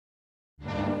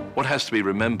What has to be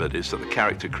remembered is that the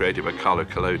character created by Carlo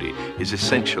Collodi is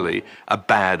essentially a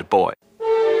bad boy.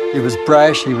 He was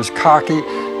brash, he was cocky,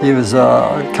 he was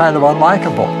kind of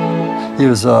unlikable. He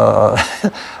was a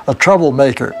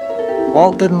troublemaker.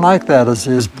 Walt didn't like that as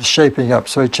he was shaping up,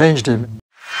 so he changed him.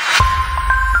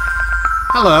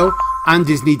 Hello, I'm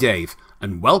Disney Dave,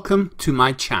 and welcome to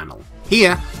my channel.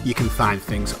 Here you can find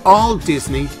things all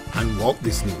Disney and Walt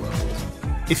Disney World.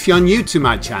 If you're new to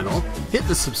my channel, hit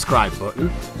the subscribe button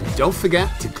and don't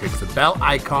forget to click the bell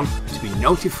icon to be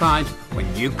notified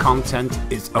when new content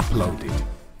is uploaded.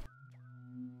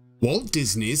 Walt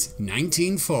Disney's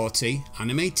 1940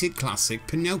 animated classic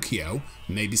Pinocchio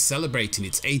may be celebrating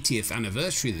its 80th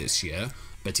anniversary this year,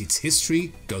 but its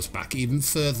history goes back even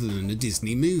further than the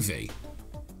Disney movie.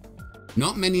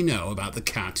 Not many know about the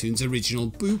cartoon's original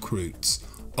book roots,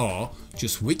 or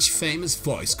just which famous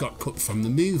voice got cut from the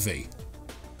movie.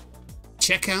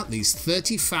 Check out these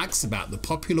 30 facts about the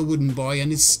popular wooden boy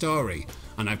and his story,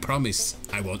 and I promise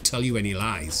I won't tell you any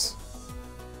lies.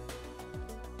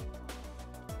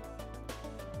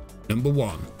 Number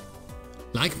 1.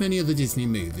 Like many other Disney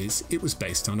movies, it was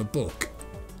based on a book.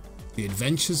 The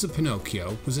Adventures of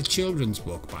Pinocchio was a children's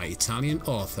book by Italian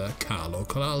author Carlo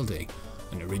Collodi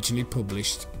and originally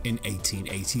published in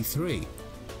 1883.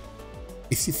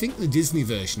 If you think the Disney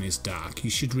version is dark,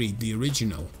 you should read the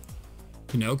original.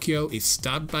 Pinocchio is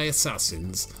stabbed by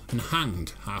assassins and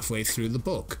hanged halfway through the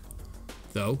book,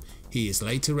 though he is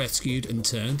later rescued and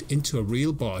turned into a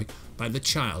real boy by the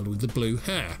child with the blue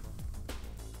hair.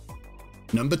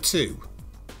 Number 2.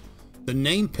 The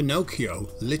name Pinocchio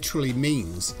literally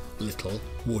means little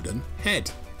wooden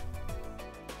head.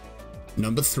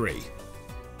 Number 3.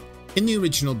 In the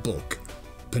original book,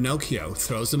 Pinocchio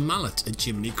throws a mallet at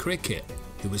Jiminy Cricket,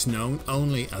 who was known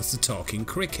only as the Talking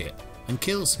Cricket, and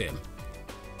kills him,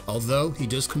 although he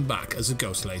does come back as a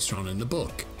ghost later on in the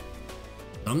book.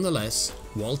 Nonetheless,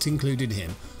 Walt included him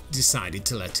and decided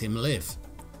to let him live.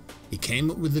 He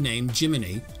came up with the name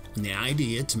Jiminy and the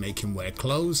idea to make him wear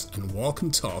clothes and walk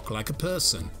and talk like a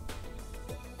person.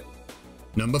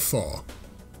 Number 4.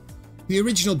 The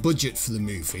original budget for the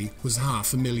movie was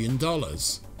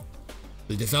 $500,000.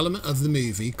 The development of the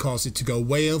movie caused it to go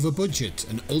way over budget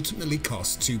and ultimately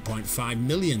cost $2.5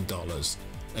 million,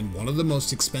 and one of the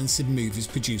most expensive movies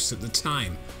produced at the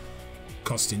time,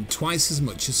 costing twice as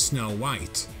much as Snow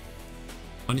White.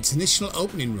 On its initial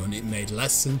opening run, it made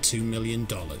less than $2 million.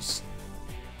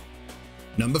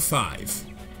 Number 5.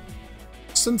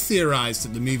 Some theorised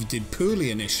that the movie did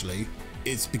poorly initially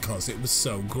is because it was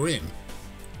so grim.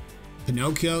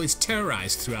 Pinocchio is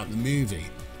terrorised throughout the movie,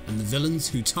 and the villains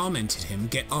who tormented him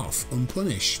get off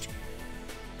unpunished.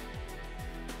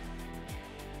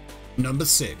 Number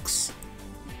 6.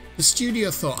 The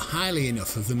studio thought highly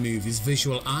enough of the movie's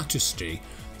visual artistry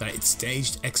that it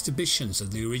staged exhibitions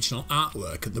of the original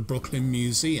artwork at the Brooklyn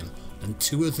Museum and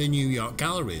 2 other New York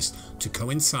galleries to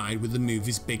coincide with the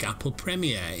movie's Big Apple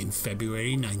premiere in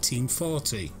February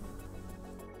 1940.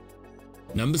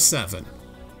 Number 7.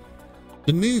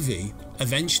 The movie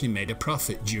eventually made a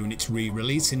profit during its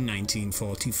re-release in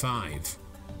 1945.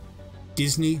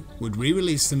 Disney would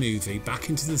re-release the movie back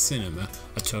into the cinema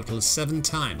a total of 7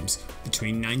 times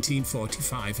between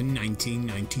 1945 and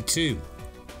 1992.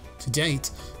 To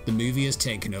date, the movie has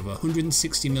taken over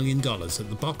 $160 million at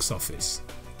the box office.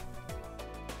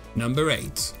 Number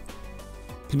 8.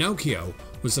 Pinocchio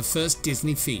was the first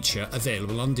Disney feature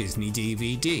available on Disney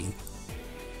DVD.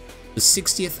 The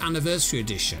 60th anniversary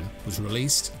edition was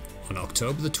released on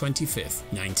October the 25th,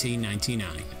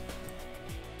 1999.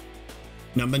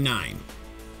 Number 9.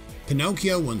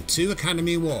 Pinocchio won 2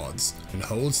 Academy Awards and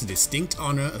holds the distinct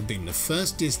honour of being the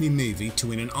first Disney movie to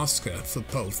win an Oscar for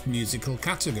both musical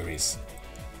categories,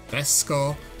 Best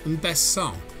Score and Best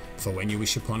Song for When You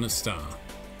Wish Upon a Star.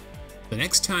 The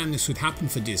next time this would happen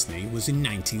for Disney was in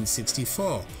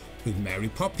 1964, with Mary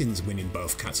Poppins winning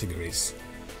both categories.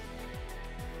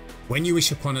 When You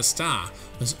Wish Upon a Star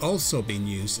has also been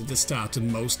used at the start of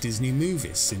most Disney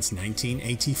movies since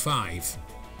 1985.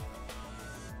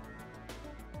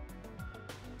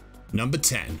 Number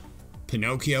 10.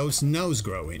 Pinocchio's nose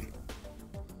growing.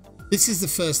 This is the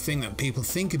first thing that people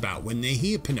think about when they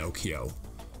hear Pinocchio,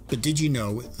 but did you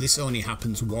know this only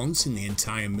happens once in the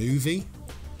entire movie?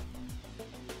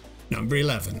 Number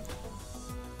 11.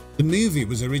 The movie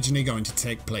was originally going to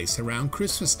take place around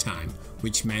Christmas time,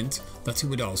 which meant that it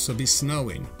would also be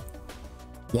snowing.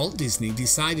 Walt Disney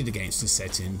decided against the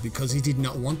setting because he did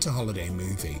not want a holiday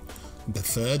movie and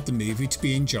preferred the movie to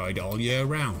be enjoyed all year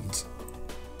round.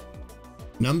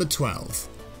 Number 12.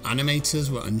 Animators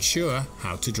were unsure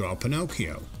how to draw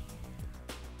Pinocchio.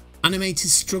 Animators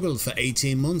struggled for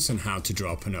 18 months on how to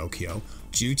draw Pinocchio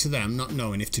due to them not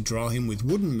knowing if to draw him with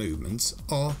wooden movements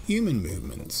or human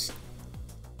movements.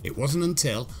 It wasn't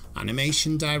until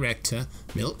animation director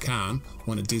Milt Kahn,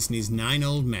 one of Disney's 9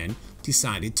 old men,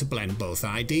 decided to blend both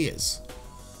ideas,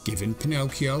 giving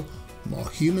Pinocchio more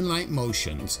human-like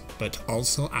motions but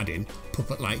also adding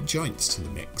puppet-like joints to the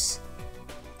mix.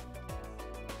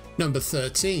 Number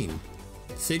 13.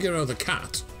 Figaro the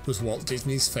cat was Walt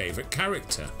Disney's favourite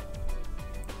character.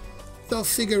 Though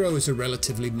Figaro is a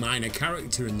relatively minor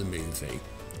character in the movie,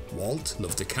 Walt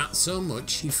loved the cat so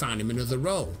much he found him another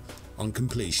role on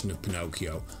completion of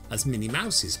Pinocchio as Minnie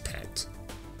Mouse's pet.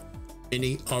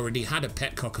 Minnie already had a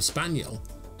pet cocker spaniel,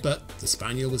 but the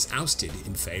spaniel was ousted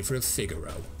in favour of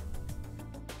Figaro.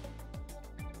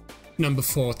 Number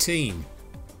 14.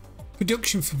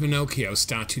 Production for Pinocchio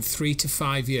started 3 to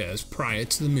 5 years prior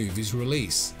to the movie's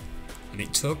release, and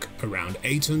it took around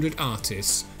 800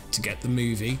 artists to get the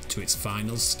movie to its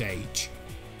final stage.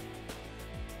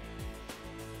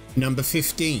 Number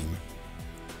 15.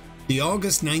 The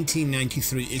August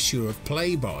 1993 issue of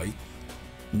Playboy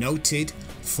noted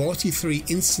 43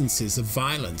 instances of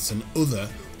violence and other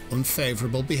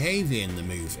unfavourable behaviour in the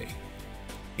movie,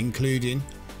 including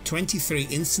 23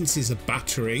 instances of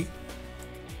battery,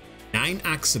 9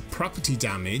 acts of property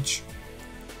damage,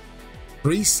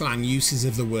 3 slang uses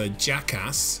of the word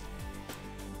jackass,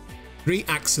 3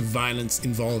 acts of violence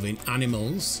involving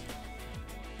animals,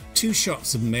 2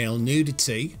 shots of male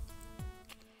nudity,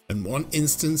 and 1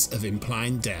 instance of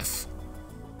implying death.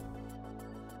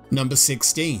 Number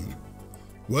 16.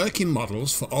 Working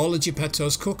models for all of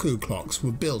Geppetto's cuckoo clocks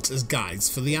were built as guides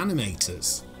for the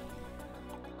animators.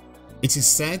 It is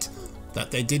said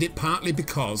that they did it partly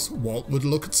because Walt would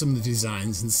look at some of the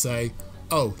designs and say,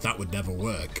 "Oh, that would never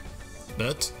work,"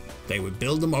 but they would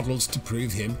build the models to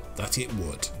prove him that it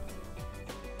would.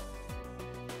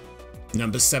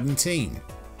 Number 17.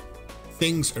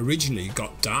 Things originally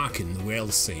got dark in the whale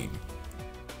scene.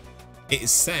 It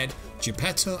is said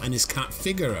Geppetto and his cat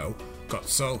Figaro got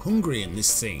so hungry in this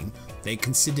scene they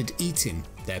considered eating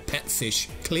their pet fish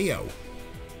Cleo.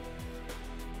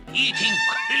 Eating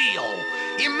Cleo!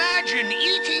 Imagine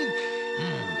eating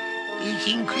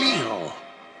Cleo!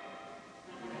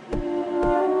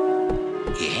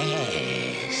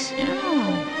 Yes.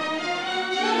 No.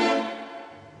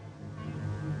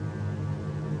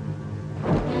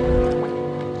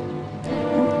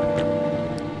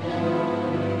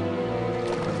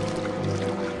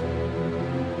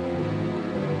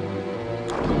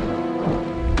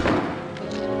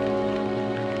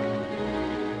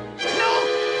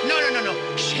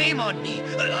 Shame on me.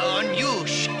 On you.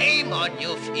 Shame on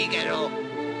you, Figaro.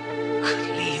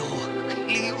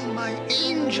 Cleo, my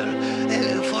angel.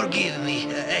 Forgive me.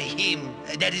 Him.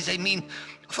 That is, I mean,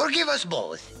 forgive us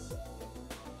both.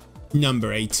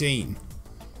 Number 18.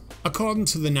 According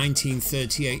to the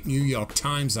 1938 New York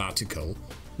Times article,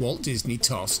 Walt Disney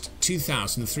tossed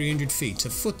 2,300 feet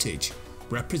of footage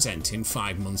representing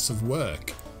 5 months of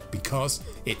work because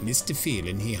it missed a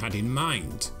feeling he had in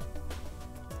mind.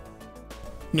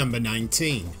 Number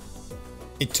 19.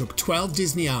 It took 12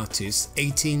 Disney artists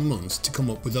 18 months to come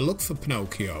up with a look for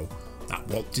Pinocchio that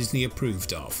Walt Disney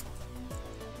approved of.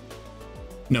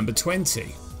 Number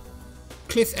 20.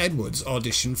 Cliff Edwards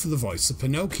auditioned for the voice of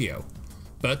Pinocchio,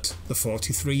 but the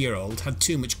 43-year-old had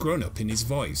too much grown-up in his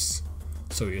voice,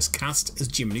 so he was cast as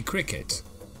Jiminy Cricket.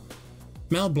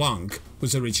 Mel Blanc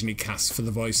was originally cast for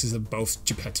the voices of both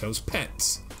Geppetto's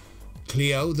pets,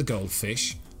 Cleo the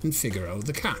goldfish and Figaro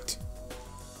the cat.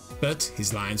 But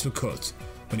his lines were cut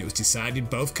when it was decided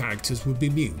both characters would be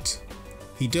mute.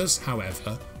 He does,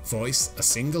 however, voice a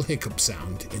single hiccup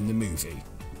sound in the movie.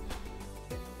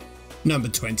 Number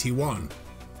 21.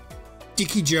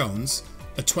 Dickie Jones,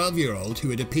 a 12-year-old who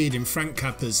had appeared in Frank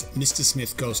Capra's Mr.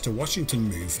 Smith Goes to Washington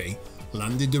movie,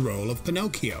 landed the role of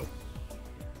Pinocchio.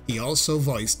 He also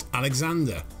voiced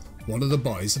Alexander, one of the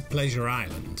boys of Pleasure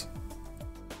Island.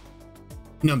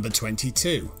 Number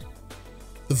 22.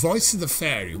 The voice of the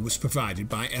fairy was provided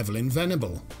by Evelyn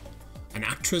Venable, an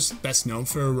actress best known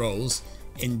for her roles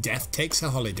in Death Takes a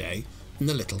Holiday and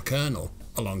The Little Colonel,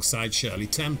 alongside Shirley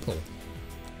Temple.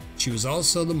 She was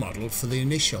also the model for the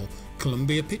initial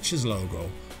Columbia Pictures logo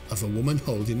of a woman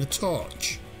holding a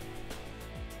torch.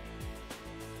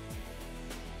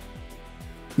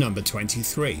 Number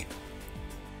 23.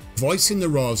 Voicing the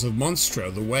roars of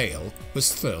Monstro the whale was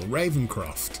Thurl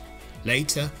Ravencroft,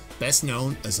 later best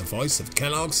known as the voice of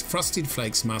Kellogg's Frosted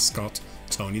Flakes mascot,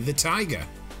 Tony the Tiger.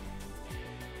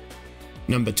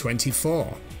 Number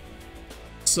 24.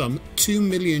 Some 2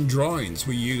 million drawings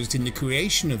were used in the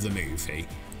creation of the movie,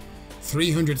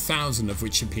 300,000 of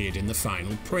which appeared in the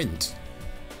final print.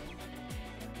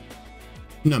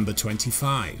 Number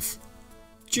 25.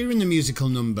 During the musical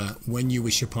number When You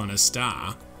Wish Upon a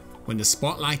Star, when the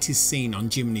spotlight is seen on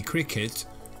Jiminy Cricket,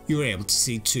 you are able to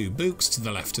see two books to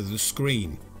the left of the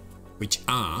screen, which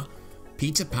are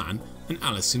Peter Pan and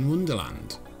Alice in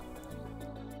Wonderland.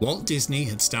 Walt Disney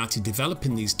had started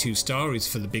developing these two stories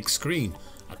for the big screen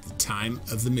at the time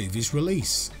of the movie's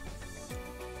release.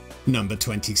 Number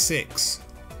 26.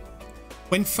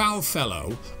 When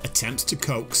Foulfellow attempts to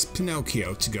coax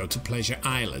Pinocchio to go to Pleasure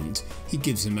Island, he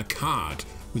gives him a card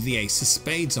with the ace of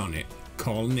spades on it,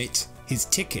 calling it his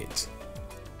ticket.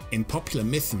 In popular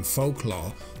myth and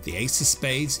folklore, the ace of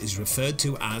spades is referred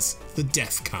to as the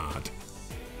death card.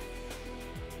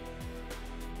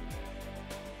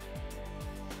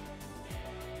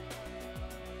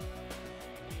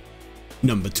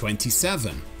 Number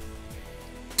 27.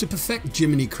 To perfect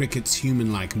Jiminy Cricket's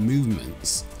human-like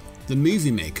movements, the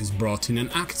movie makers brought in an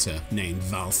actor named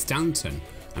Val Stanton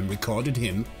and recorded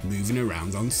him moving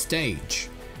around on stage.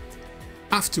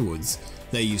 Afterwards,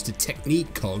 they used a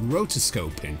technique called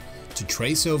rotoscoping to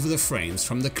trace over the frames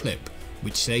from the clip,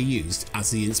 which they used as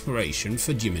the inspiration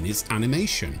for Jiminy's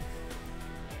animation.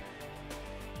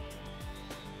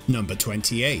 Number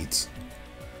 28.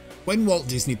 When Walt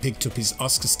Disney picked up his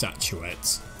Oscar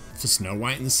statuette for Snow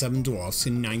White and the Seven Dwarfs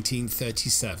in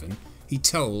 1937, he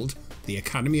told the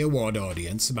Academy Award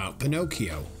audience about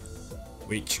Pinocchio,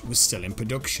 which was still in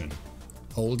production,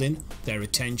 holding their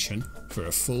attention for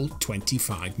a full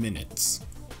 25 minutes.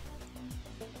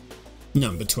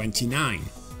 Number 29.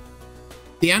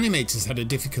 The animators had a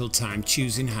difficult time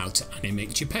choosing how to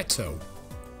animate Geppetto.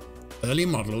 Early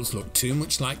models looked too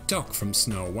much like Doc from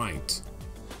Snow White,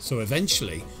 so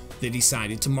eventually they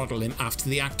decided to model him after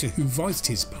the actor who voiced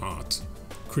his part,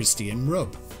 Christian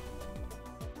Rubb.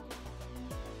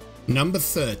 Number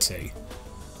 30.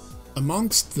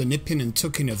 Amongst the nipping and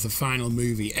tucking of the final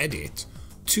movie edit,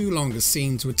 two longer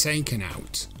scenes were taken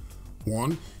out.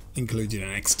 One included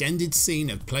an extended scene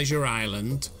of Pleasure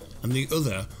Island, and the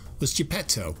other was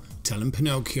Geppetto telling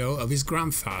Pinocchio of his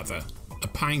grandfather, a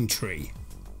pine tree.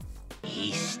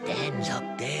 He stands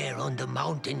up there on the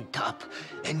mountain top,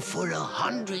 and for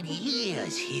 100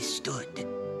 years he stood.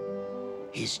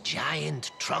 His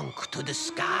giant trunk to the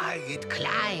sky it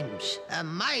climbs, a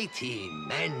mighty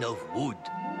man of wood.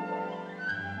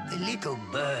 The little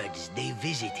birds, they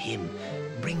visit him,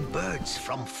 bring birds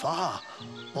from far,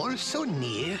 also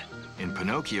near. In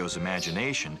Pinocchio's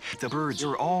imagination, the birds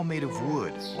are all made of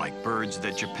wood, like birds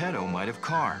that Geppetto might have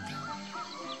carved.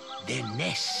 Their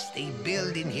nests they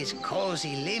build in his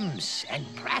cozy limbs and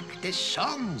practice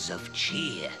songs of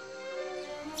cheer.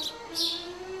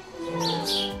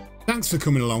 Thanks for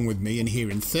coming along with me and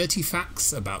hearing 30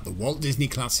 facts about the Walt Disney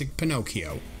classic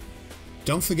Pinocchio.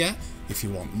 Don't forget, if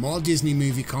you want more Disney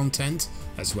movie content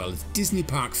as well as Disney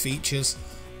park features,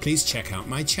 please check out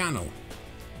my channel.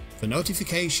 For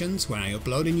notifications when I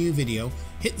upload a new video,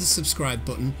 hit the subscribe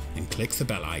button and click the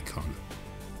bell icon.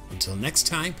 Until next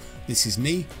time, this is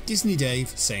me, Disney Dave,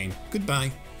 saying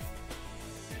goodbye.